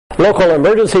Local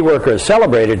emergency workers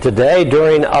celebrated today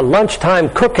during a lunchtime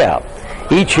cookout.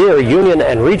 Each year, Union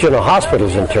and regional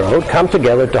hospitals in Terre Haute come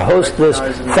together to host this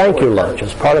thank you lunch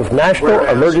as part of National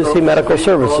Emergency Medical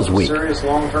Services Week.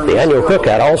 The annual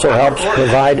cookout also helps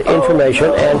provide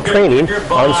information and training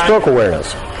on stroke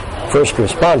awareness. First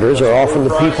responders are often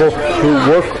the people who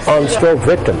work on stroke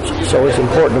victims, so it's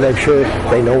important to make sure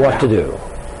they know what to do.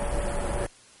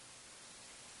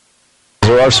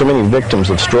 There are so many victims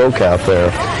of stroke out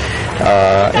there,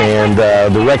 and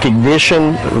the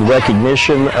recognition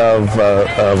of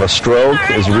a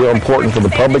stroke is real important for the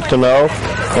public to know,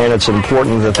 and it's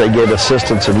important that they get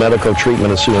assistance and medical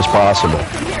treatment as soon as possible.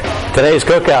 Today's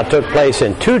cookout took place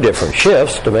in 2 different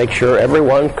shifts to make sure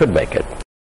everyone could make it.